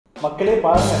மக்களே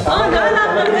பாருங்க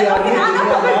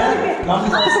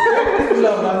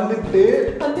வந்துட்டு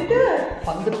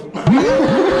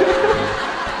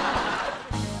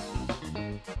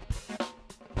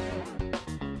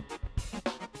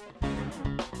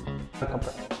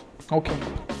ஓகே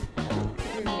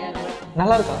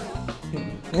நல்லா இருக்கா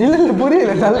இல்ல இல்ல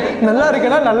புரியல நல்லா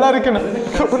இருக்குன்னா நல்லா இருக்குன்னு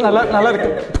நல்லா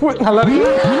இருக்கு நல்லா இருக்கு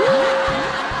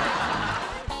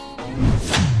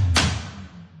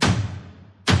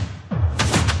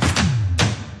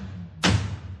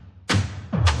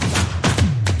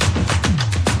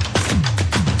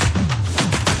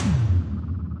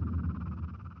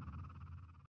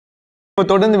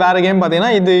தொடர்ந்து வேறு கேம் பார்த்தீங்கன்னா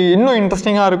இது இன்னும்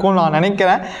இன்ட்ரெஸ்டிங்காக இருக்கும்னு நான்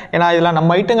நினைக்கிறேன். ஏன்னா இதில்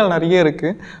நம்ம ஐட்டங்கள் நிறைய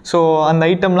இருக்குது. ஸோ அந்த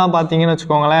ஐட்டம்லாம் பார்த்தீங்கன்னு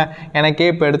வச்சுக்கோங்களேன், எனக்கே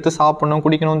இப்போ எடுத்து சாப்பிடணும்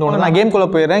குடிக்கணும்னு தோணும். நான் கேம்குள்ளே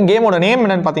போயிடுறேன். கேமோட நேம்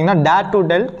என்னென்னு பார்த்தீங்கன்னா dare to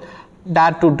tell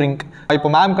dare to drink. இப்போ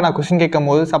மேம்க்கு நான் கொஸ்டின் கேட்கும்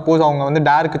போது சப்போஸ் அவங்க வந்து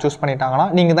டேருக்கு சூஸ் பண்ணிட்டாங்கன்னா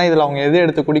நீங்கள் தான் இதில் அவங்க எது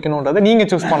எடுத்து குடிக்கணுன்றதை நீங்கள்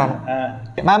சூஸ் பண்ணணும்.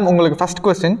 மேம் உங்களுக்கு first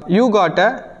question, you got a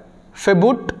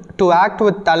ஃபெபுட் to act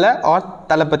with தலை R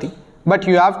Thalapathy, but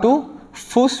you have to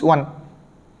choose one.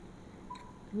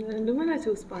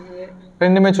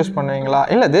 ரெண்டுமே சூஸ் பண்ணுவீங்களா?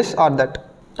 இல்ல திஸ் ஆர் தட்.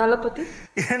 தளபதி.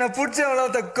 என்ன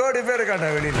புடிச்சவள கோடி பேர் காட்ட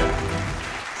வெளியில.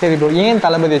 சரி ப்ரோ, ஏன்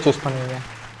தளபதியை சூஸ் பண்ணுவீங்க?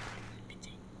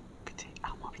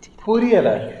 புரியல.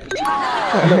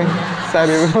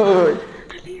 சரி ப்ரோ.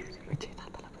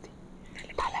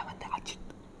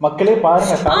 மக்களே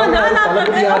பாருங்க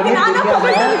தளபதி யாருன்னு தெரியாம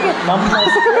நம்ம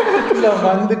ஸ்கிரிப்ட்ல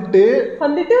வந்துட்டு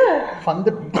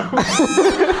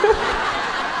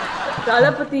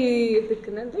தளபதி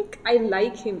இருக்குன்னா லைக் ஐ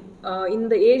லைக் ஹிம்.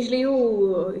 இந்த ஏஜ்லயும்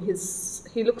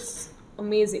he looks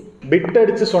amazing. பிட்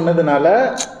அடிச்சு சொன்னதுனால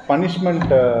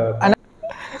பனிஷ்மென்ட்.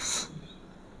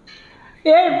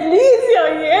 ஏய் ப்ளீஸ்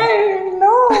ஏய்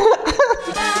நோ.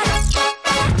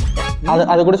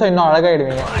 அது கூட இன்னும்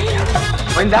அழகாயிடுவீங்க.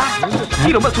 வந்தா நீ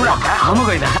ரொம்ப சூடாக்க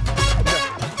அமுகைடா.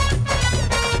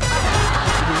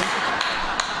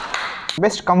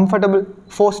 Best comfortable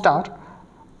 4 star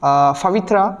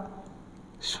Pavitra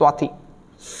Swathi.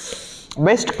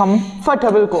 Best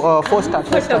comfortable 4 star.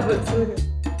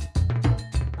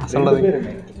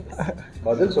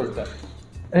 பதில் சொல்லிட்டேன்.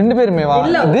 ரெண்டு பேருமே வா.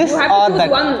 This or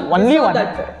that. Only one.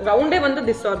 Round வந்து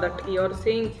this or that. You are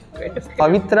saying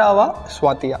Pavitra-வா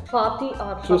Swati-யா? Swathi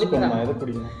or choose பண்ணா எது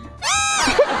பிடிக்கும்?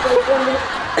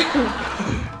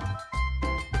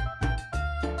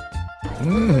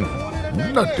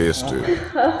 என்ன டேஸ்ட்.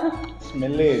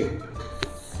 ஸ்மெல்லே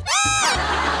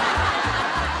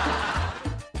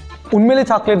உண்மையிலே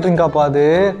சாக்லேட் ட்ரிங்காப்பா அது?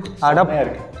 அடப்பா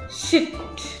இருக்கு. shit.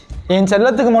 என்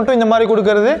செல்லத்துக்கு மட்டும் இந்த மாதிரி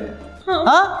கொடுக்கறது?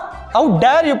 How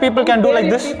dare you people can do like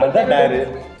this? அதான் டேர்.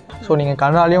 ஸோ நீங்கள்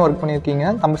கன்னடாலையும் ஒர்க் பண்ணியிருக்கீங்க,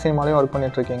 தமிழ் சினிமாலையும் ஒர்க்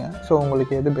பண்ணிட்டு இருக்கீங்க. ஸோ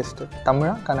உங்களுக்கு எது பெஸ்ட்டு,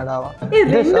 தமிழா கன்னடாவா?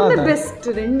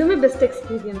 ரெண்டுமே பெஸ்ட்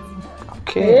எக்ஸ்பீரியன்ஸ்.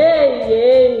 ஓகே.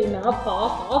 ஏய் நான்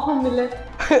பாவம் இல்லை.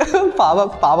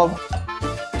 பாவம்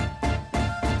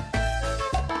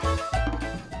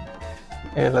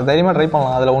இல்லை, தைரியமாக ட்ரை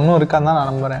பண்ணலாம். அதில் ஒன்றும் இருக்கான்னு தான்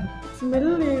நான் நம்புகிறேன்.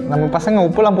 நம்ம பசங்க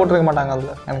உப்புலாம் போட்டிருக்க மாட்டாங்க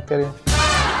அதில், எனக்கு தெரியும்.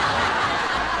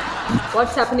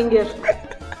 What's happening here?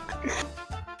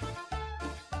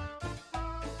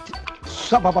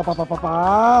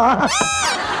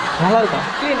 நல்லா இருக்கா?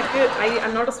 எனக்கு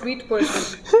I'm not a sweet person.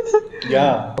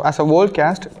 Yeah. As a whole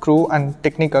cast, crew and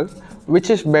technical, which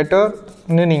is better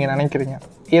ன்னு நீங்க நினைக்கிறீங்க?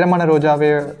 ஈரமான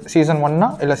ரோஜாவே சீசன் 1-ஆ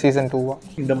இல்ல சீசன் 2-ஆ?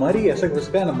 இந்த மாதிரி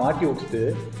எசக்ஸ்கா என்ன மாட்டி விட்டுட்டு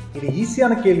இது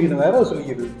ஈஸியான கேள்வின்னு வேற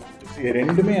சொல்லிடுது.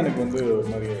 ரெண்டுமே எனக்கு வந்து ஒரு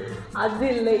மாதிரி அது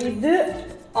இல்ல இது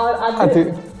ஆர் அது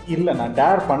இல்ல. நான்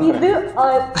டேர் பண்றேன். இது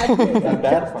ஆர் அது நான்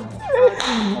டேர் பண்றேன்.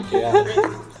 ஓகேயா?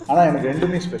 ஆனா எனக்கு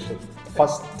ரெண்டுமே ஸ்பெஷல்.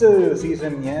 ஃபர்ஸ்ட்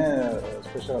சீசன் ஏன்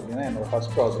ஸ்பெஷல் அப்படின்னா என்னோட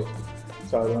ஃபர்ஸ்ட் ப்ராஜெக்ட்.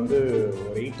 ஸோ அது வந்து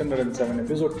ஒரு 807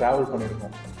 எபிசோட் ட்ராவல்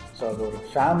பண்ணியிருக்கோம். ஸோ அது ஒரு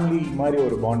ஃபேமிலி மாதிரி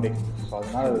ஒரு பாண்டிங். ஸோ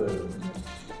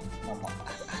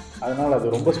அதனால் அது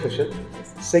ரொம்ப ஸ்பெஷல்.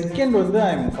 செகண்ட் வந்து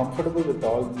I am comfortable with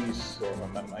all these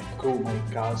my crew, my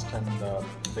cost and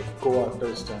like co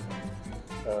artist and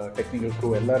technical crew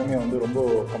எல்லாருமே வந்து ரொம்ப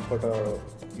கம்ஃபர்ட்டாக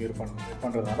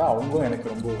பண்ணுறதுனால அவங்களும் எனக்கு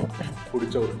ரொம்ப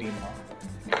பிடிச்ச ஒரு டீம் தான்.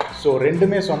 ஸோ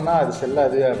ரெண்டுமே சொன்னால் அது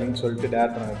செல்லாது அப்படின்னு சொல்லிட்டு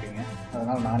டேர் பண்ண வைப்பீங்க.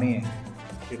 அதனால் நானே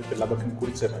எடுத்து லபக்குன்னு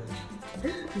குடிச்சிடுறேன்.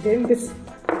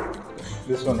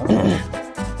 திஸ் ஒன்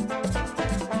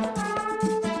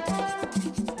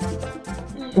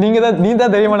நீ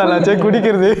தான் தெரியுமா நல்லாச்சே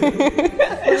குடிக்கிறது.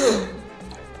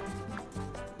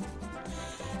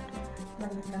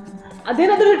 அதே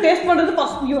மாதிரி டேஸ்ட் பண்றது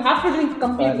first you have to drink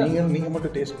completely. நீங்க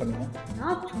மட்டும் டேஸ்ட் பண்ணுங்க.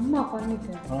 நான் சும்மா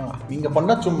பண்ணிட்டேன். நீங்க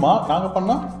பண்ணா சும்மா, நாங்க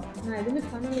பண்ணா நான் எதுமே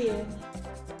பண்ணலையே.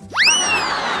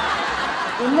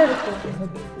 என்ன இருக்கு?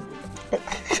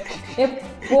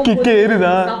 கிக்கு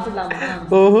ஏறுதா?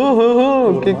 ஓஹோ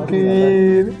கிக்கு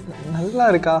ஏறு. நல்லா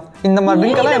இருக்கா இந்த மாதிரி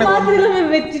ட்ரிங்க் எல்லாம் எனக்கு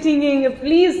வெச்சிட்டீங்க.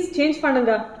 ப்ளீஸ் சேஞ்ச்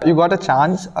பண்ணுங்க. You got a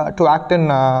chance to act in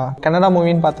Kannada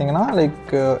மூவின்னு பார்த்தீங்கன்னா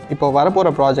லைக் இப்போ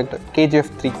வரப்போகிற ப்ராஜெக்ட் KGF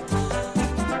 3.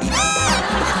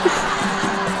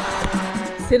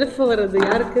 சிறப்பு வருது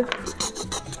யாருக்கு?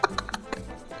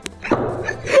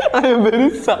 I am very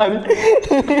sorry.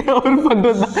 அவர்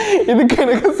பண்ணுறது இதுக்கு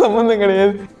எனக்கு சம்மந்தம்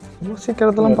கிடையாது.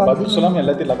 சீக்கிரத்தில் பதில் சொல்லாமல்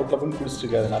எல்லாத்தையும் லபன்னு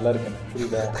குடிச்சிட்டு அது நல்லா இருக்கு.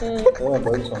 புரியுதா?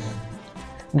 பதில் சொன்னேன்.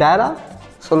 டேரா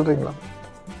சொல்கிறீங்களா?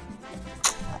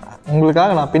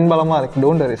 உங்களுக்காக நான் பின்பலமாக இருக்கு.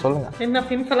 டோன்ட் வரி, சொல்லுங்கள். என்ன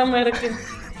பின்பலமாக இருக்கு?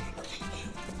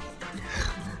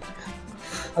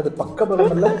 அது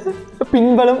பக்கபலம் இல்லை,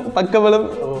 பின்பலம் பக்கபலம்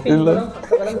இல்லை.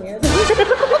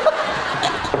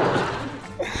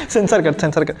 சென்சார் கட்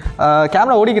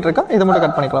கேமரா ஓடிக்கிட்டு இருக்கா, இதை மட்டும்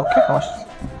கட் பண்ணிக்கலாம். ஓகே நமாஷ்.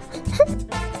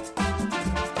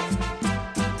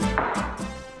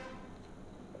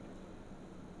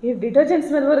 ये डिटर्जेंट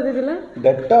स्मेल வருது இதுல.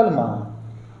 டெட்டால்மா.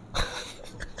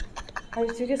 ஐ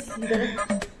சீரியஸ் இதெல்லாம்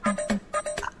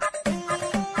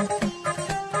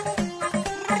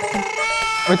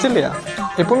வச்சில்லையா?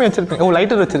 எப்பவுமே வச்சிருப்பீங்க. ஓ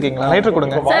லைட்டர் வச்சிருக்கீங்களா? லைட்டர்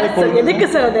கொடுங்க. எதுக்கு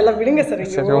சார் அதெல்லாம் விடுங்க சார்.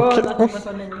 சரி ஓகே.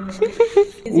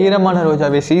 ஈரமான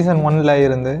ரோஜாவே சீசன் 1ல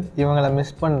இருந்து இவங்களை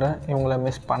மிஸ் பண்ணுறேன், இவங்களை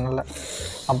மிஸ் பண்ணலை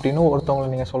அப்படின்னு ஒருத்தவங்களை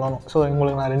நீங்கள் சொல்லணும். ஸோ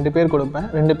உங்களுக்கு நான் 2 பேர் கொடுப்பேன்.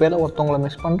 2 பேரில் ஒருத்தவங்களை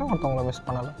மிஸ் பண்ணுறேன், ஒருத்தவங்களை மிஸ்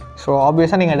பண்ணலை. ஸோ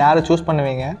ஆப்வியஸாக நீங்கள் டேரை சூஸ்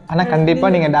பண்ணுவீங்க. ஆனால்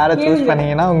கண்டிப்பாக நீங்கள் டேரை சூஸ்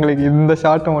பண்ணீங்கன்னா உங்களுக்கு இந்த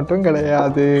ஷார்ட்டு மட்டும்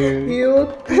கிடையாது.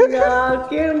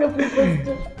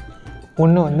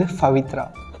 ஒன்று வந்து பவித்ரா,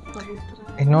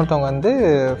 இன்னொருத்தவங்க வந்து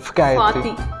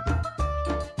காயத்ரி.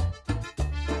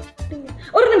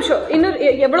 ஒரு நிமிஷம், இன்னொரு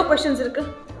எவ்வளோ क्वेश्चंस இருக்கு?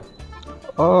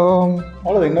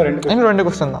 அவ்வளோ இன்னும் 2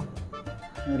 क्वेश्चन தான்.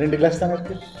 2 கிளாஸ் தானே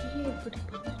இருக்கு.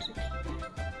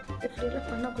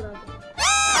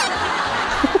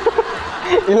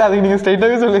 இல்லை அதுக்கு நீங்கள்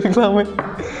ஸ்ட்ரைட்டாகவே சொல்லியிருக்கலாமே.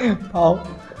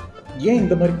 ஏன்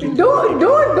இந்த மாதிரி don't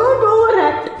over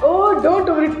act. Don't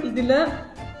over it. இதில்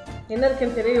என்ன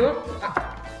இருக்குன்னு தெரியும்,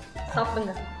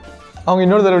 சாப்பிடுங்க. அவங்க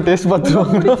இன்னொரு தடவை டேஸ்ட்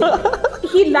பார்த்துருவாங்க.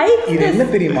 இது என்ன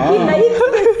தெரியுமா, இது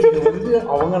வந்து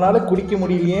அவங்களால குடிக்க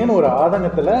முடியலையேன்னு ஒரு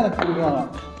ஆதங்கத்தில் எனக்கு குடிக்குவாங்க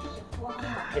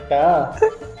கேட்டா.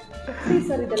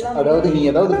 அதாவது நீ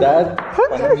ஏதாவது டேட்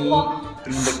பண்ணி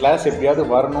இந்த கிளாஸ் எப்படியாவது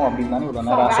வரணும் அப்படின்னு தானே இவ்வளோ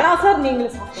நேரம் ஆசை. சார் நீங்களே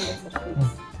சாப்பிடுங்க சார்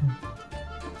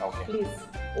ப்ளீஸ்.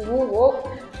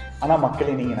 ஆனால்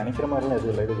மக்களே நீங்கள் நினைக்கிற மாதிரிலாம்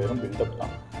எதுவும் இல்லை, இது வெறும் பில்டப்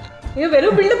தான். இது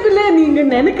வெறும் பில்டப் இல்லை,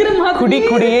 நீங்கள் நினைக்கிற மாதிரி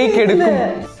குடியே கெடுக்கும்.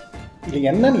 இது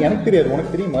என்னன்னு எனக்கு தெரியாது,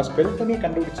 உனக்கு தெரியுமா? ஸ்பெல் பண்ணி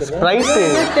கண்டுபிடிச்சது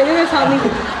தெரியவே சாமி.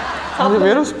 அது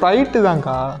வெறும் ஸ்ப்ரைட்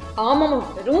தான்க்கா. ஆமாம்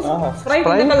வெறும் ஸ்ப்ரைட்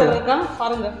கலர் இருக்கா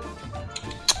பாருங்க.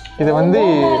 இது வந்து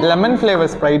லெமன்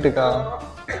ஃப்ளேவர் ஸ்ப்ரைட்டுக்கா.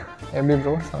 எப்படி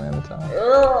ப்ரோ சமைச்சா?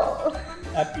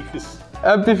 Happy fish.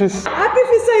 இது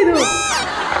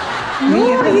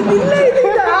இல்ல, இது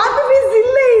ஹாப்பி ஃபிஷ்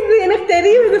இல்ல. இது எனக்கு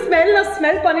தெரியும், இது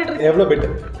ஸ்மெல் பண்ணிட்டு இருக்கு. எவ்வளோ பெட்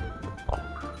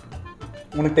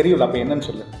உனக்கு தெரியும்ல, அப்ப என்னன்னு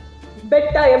சொல்லு.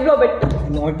 பெட்டா? எவ்வளோ பெட்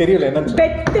உனக்கு தெரியல என்னன்னு சொல்லு.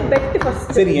 Bed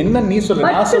first. சரி என்ன நீ சொல்லு.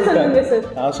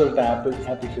 நான் சொல்லிட்டேன்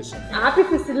ஹாப்பி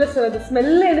ஃபிஷ் இல்ல சார், அது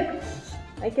ஸ்மெல் எனக்கு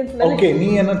ஐ கேன் ஸ்மெல். ஓகே நீ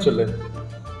என்னன்னு சொல்லு.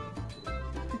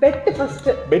 Bed first.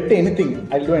 Bed anything,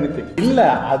 I will do anything. இல்ல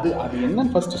அது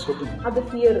என்னன்னு ஃபர்ஸ்ட் சொல்லு. அது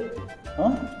ஃபியர்.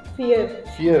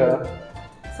 ஃபியரா?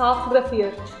 சாப்பிடுற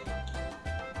ஃபியர்.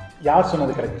 யார்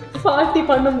சொன்னது கரெக்ட்? பார்ட்டி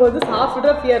பண்ணும்போது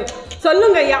சாப்பிடுற ஃபியர்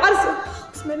சொல்லுங்க. யார்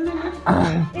ஸ்மெல்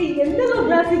என்ன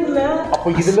கிளாசிக் இல்ல. அப்போ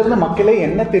இதுல இருந்து மக்களே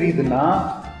என்ன தெரியுதுன்னா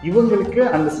இவங்களுக்கு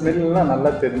அந்த ஸ்மெல் எல்லாம்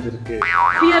நல்லா தெரிஞ்சிருக்கு.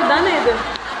 ஃபியர் தானே இது.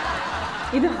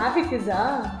 இது ஹாப்பி ஃபிஷ்ஷா?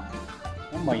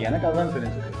 ஆமா எனக்கு அதான்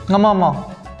தெரிஞ்சது. ஆமா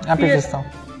ஹாப்பி ஃபிஷ் தான்.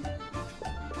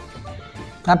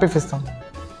 ஹாப்பி ஃபிஷ் தான்.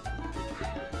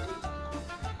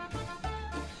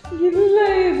 இல்ல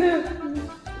இது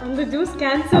அந்த juice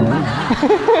cancel.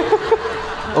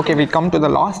 Okay, we come to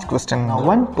the last question now.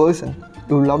 One person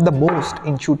you love the most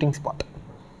in shooting spot.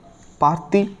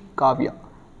 Parthi, Kavya.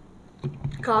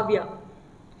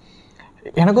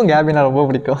 எனக்கும் கேபினா ரொம்ப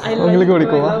பிடிக்கும். உங்களுக்கு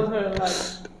பிடிக்குமா?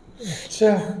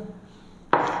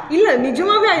 இல்ல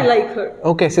நிஜமாவே I like her.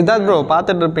 Okay Siddharth bro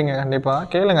பார்த்துட்டு இருப்பீங்க கண்டிப்பா.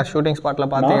 கேளுங்க ஷூட்டிங் ஸ்பாட்ல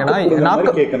பார்த்தீங்கன்னா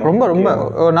ரொம்ப ரொம்ப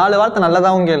 4 வார்த்தை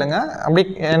நல்லதாகவும் கேளுங்க. அப்படி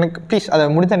எனக்கு ப்ளீஸ் அதை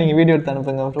முடிச்சா நீங்க வீடியோ எடுத்து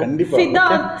அனுப்புங்க ப்ரோ.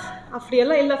 சித்தார்த்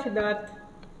அப்படியெல்லாம் இல்ல சித்தார்த்.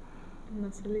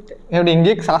 நான் சொல்லிட்டேன். எப்படி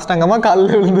இங்கே சாஷ்டாங்கமா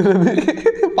காலில் விழுந்துருது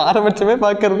பாரபட்சமே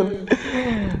பார்க்கறது.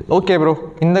 ஓகே ப்ரோ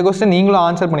இந்த கொஸ்டின் நீங்களும்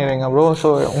ஆன்சர் பண்ணிடுவீங்க ப்ரோ. ஸோ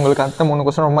உங்களுக்கு அடுத்த 3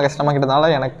 கொஸ்டின் ரொம்ப கஷ்டமாக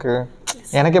கிட்டதுனால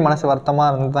எனக்கே மனசு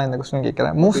வருத்தமாக இருந்து தான் இந்த கொஸ்டின்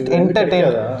கேட்குறேன்.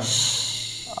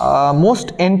 Most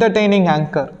entertaining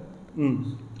anchor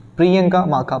Priyanka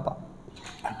Makapa.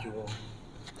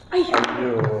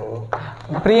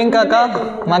 பிரியங்காக்கா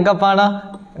மாகாப்பாடா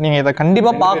நீங்கள் இதை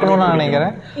கண்டிப்பாக பார்க்கணும்னு நான்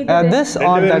நினைக்கிறேன். This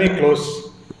R that close.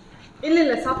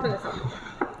 இல்ல சாப்பிடுங்க.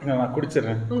 நான்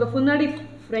குடிச்சிடுறேன். உங்க முன்னாடி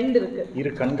ஃப்ரெண்ட் இருக்கு. இரு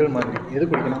கண்கள் மாதிரி. எது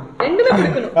குடிக்கணும்? ரெண்டுமே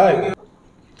குடிக்கணும்.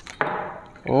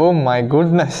 Oh my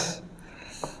goodness.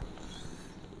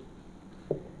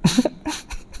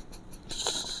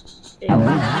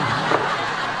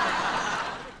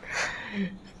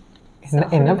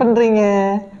 என்ன பண்றீங்க?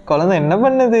 குழந்தை என்ன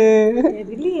பண்ணுது?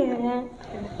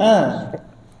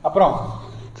 அப்புறம்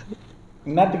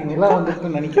இன்னத்துக்கு நிலா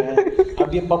வந்துருக்குன்னு நினைக்கிறேன்.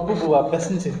 அப்படியே பப்பு பூவா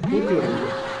பெசஞ்சு ஊற்றி விடுது.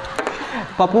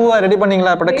 பப்புவா ரெடி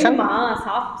பண்ணீங்களா ப்ரொடக்ஷன்?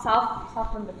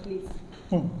 சாப் பண்ணு ப்ளீஸ்.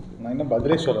 நான் என்ன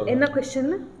பதிலே சொல்லல. என்ன क्वेश्चन?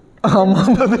 ஆமா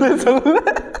பதிலே சொல்லல.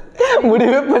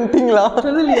 முடிவே பண்ணிட்டீங்களா?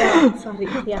 சொல்லலையா? சாரி.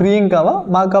 பிரியங்காவா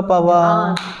மாகாப்பாவா?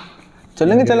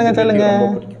 சொல்லுங்க.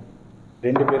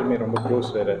 ரெண்டு பேருமே ரொம்ப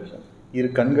க்ளோஸ் வேற. இரு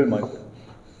கண்கள் மாதிரி.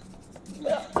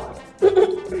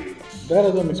 வேற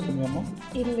ஏதோ மிஸ் பண்ணியாமா?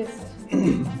 இல்ல சார்.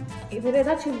 இது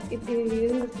ஏதாச்சும் இப்படி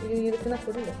இருக்குன்னா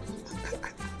சொல்லுங்க.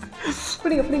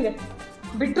 புடிங்க.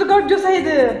 பிட்டர் காட் ஜூஸ்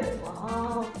இது.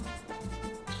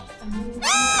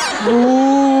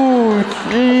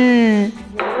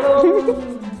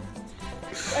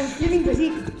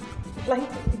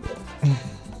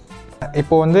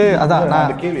 இப்போ வந்து அதான்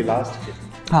நான் கேள்வி லாஸ்ட்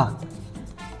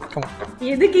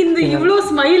எதுக்கு இந்த இவ்ளோ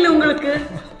ஸ்மைல் உங்களுக்கு?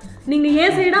 நீங்க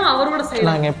ஏன் சைடா அவரோட சைடா?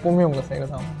 நான் எப்பவுமே உங்க சைடு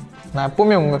தான். நான்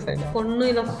எப்பவுமே உங்க சைடு தான். பொண்ணு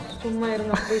இல்ல சும்மா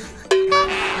இருங்க ப்ளீஸ்.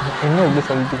 என்ன இப்படி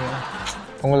சொல்லிட்டீங்க?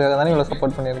 உங்களுக்கு தானே இவ்வளவு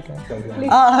சப்போர்ட் பண்ணியிருக்கேன்.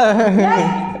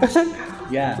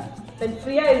 ஏன் when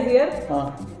Priya is here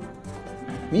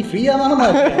நீ ஃப்ரீயா தானே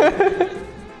இருக்க?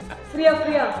 Priya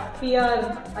Priya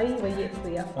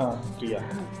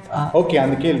okay.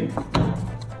 அந்த கேள்வி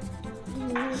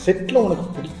செட்ல உனக்கு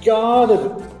பிடிக்காதது?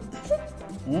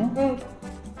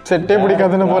 செட்டே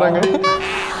பிடிக்காதுன்னு போறாங்க.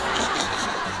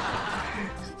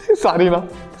 சாரிண்ணா,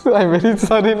 ஐ எம் வெரி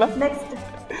சாரிண்ணா. நெக்ஸ்ட்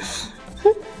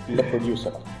இல்ல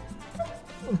ப்ரொடியூசர்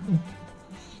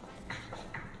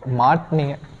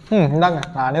மாட்டினீங்க. இந்தாங்க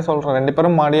நானே சொல்றேன். ரெண்டு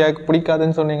பேரும் மாடியாக்கு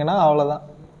பிடிக்காதுன்னு சொன்னீங்கன்னா அவ்வளோதான்.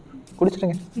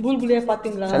 குடிச்சிடுங்க. புல்புலியா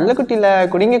பாத்தீங்களா? செல்லக்குட்டில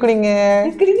குடிங்க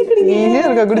ஈஸியா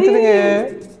இருக்கா, குடிச்சிடுங்க.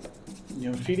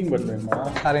 ஃபீடிங் பண்ணுவேமா?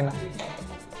 சாரிண்ணா.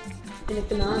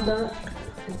 எனக்கு நான் தான்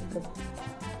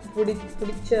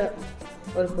பிடிச்ச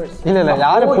ஒரு பர்சன். இல்ல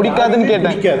யாரு பிடிக்காதுன்னு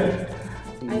கேட்டேன்.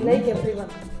 I like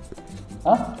everyone.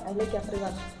 I like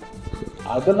everyone.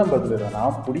 அதெல்லாம் பதில்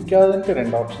நான் பிடிக்காதுன்னு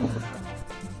ரெண்டு ஆப்ஷன் இருக்கு.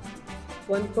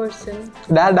 One person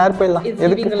டேர் போயிடலாம்.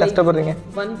 எதுக்கு கஷ்டப்படுறீங்க?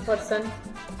 One person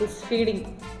is feeding,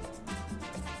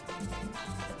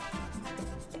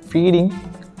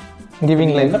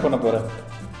 giving life. என்ன பண்ண போற?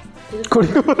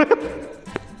 குடிக்க போற.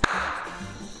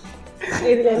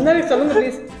 இதுல என்ன சொல்லுங்க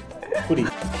ப்ளீஸ். குடி.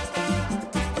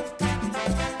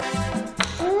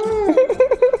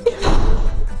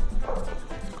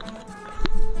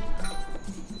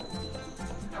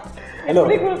 ஹலோ.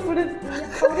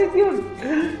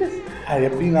 அது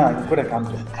எப்படின்னா இப்படி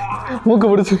காமிச்சேன். மூக்கு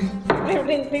பிடிச்சி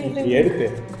எடுத்து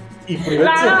இப்படி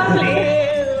வச்சு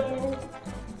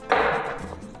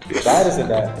வேற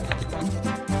சார்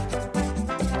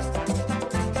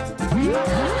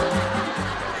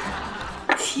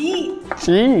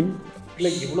இல்ல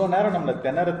இவ்வளோ நேரம் நம்மள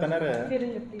திணற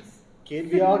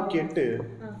கேள்வியா கேட்டு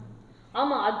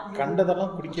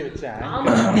கண்டதெல்லாம் குடிக்க வச்சேன்.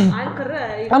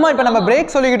 ஆமா இப்போ நம்ம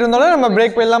பிரேக் சொல்லிக்கிட்டு இருந்தோம்ல, நம்ம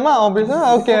பிரேக் போயிடலாமா?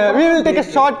 Okay we will take a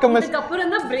short commercial.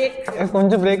 அப்புறம் தான் பிரேக்.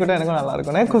 கொஞ்சம் பிரேக் விட்டா எனக்கும் நல்லா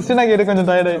இருக்கும். நான் क्वेश्चन கேட்டு கொஞ்சம்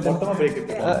டயர்ட் ஆயிட்டேன். மொத்தமா பிரேக்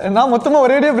எடுத்து நான் மொத்தமா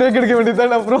ஒரேடியா பிரேக் எடுக்க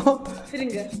வேண்டியதுதான். அப்புறம்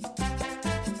சரிங்க.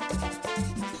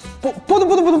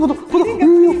 போதும்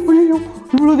ஐயோ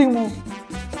இவ்வளவு அதிகமா?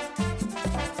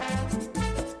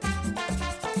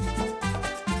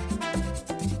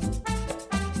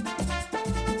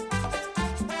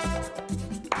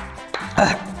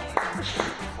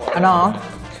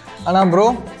 அண்ணா ப்ரோ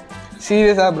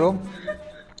சீரியஸா ப்ரோ,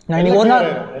 நான் இன்னைக்கு ஒரு நாள்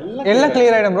எல்லாம்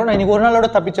கிளியர் ஆகிடும் ப்ரோ. நான் இன்னைக்கு ஒரு நாளோட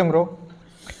தப்பிச்சேன் ப்ரோ.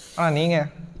 ஆனால் நீங்கள்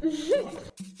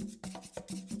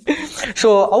so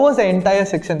how was the entire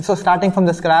section? So starting from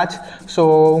the scratch. So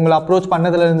உங்களை அப்ரோச்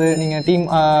பண்ணதுலேருந்து, நீங்கள் டீம்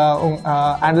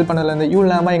ஹேண்டில் பண்ணதுலேருந்து இவ்வளோ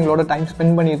நேரமாக எங்களோட டைம்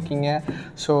ஸ்பெண்ட் பண்ணியிருக்கீங்க.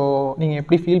 ஸோ நீங்கள்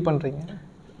எப்படி ஃபீல் பண்ணுறீங்க?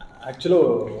 ஆக்சுவலாக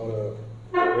ஒரு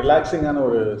ரிலாக்ஸிங்கான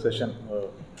ஒரு செஷன்.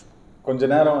 கொஞ்ச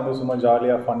நேரம் வந்து சும்மா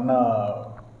ஜாலியாக ஃபன்னாக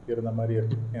இருந்த மாதிரி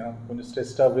இருக்கும். ஏன்னா கொஞ்சம்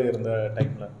ஸ்ட்ரெஸ்டாகவே இருந்த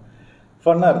டைமில்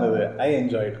ஃபன்னாக இருந்தது. I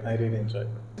really enjoy.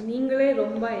 நீங்களே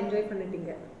ரொம்ப என்ஜாய்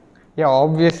பண்ணிட்டீங்க.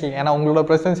 ஆப்வியஸ்லி, ஏன்னா உங்களோட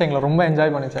ப்ரெசன்ஸ் எங்களை ரொம்ப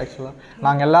என்ஜாய் பண்ணிச்சு. ஆக்சுவலாக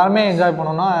நாங்கள் எல்லாருமே என்ஜாய்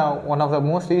பண்ணோன்னா one of the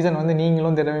most reason வந்து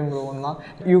நீங்களும் திரவியம் ப்ரோவும் தான்.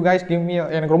 யூ கைஸ் கிவ் மீ,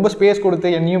 எனக்கு ரொம்ப ஸ்பேஸ் கொடுத்து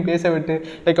என்னையும் பேச விட்டு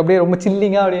லைக் அப்படியே ரொம்ப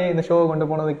சில்லிங்காக அப்படியே இந்த ஷோவை கொண்டு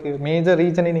போனதுக்கு மேஜர்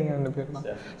ரீசனே நீங்கள் ரெண்டு பேர் தான்.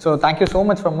 So thank you so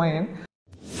much from my end.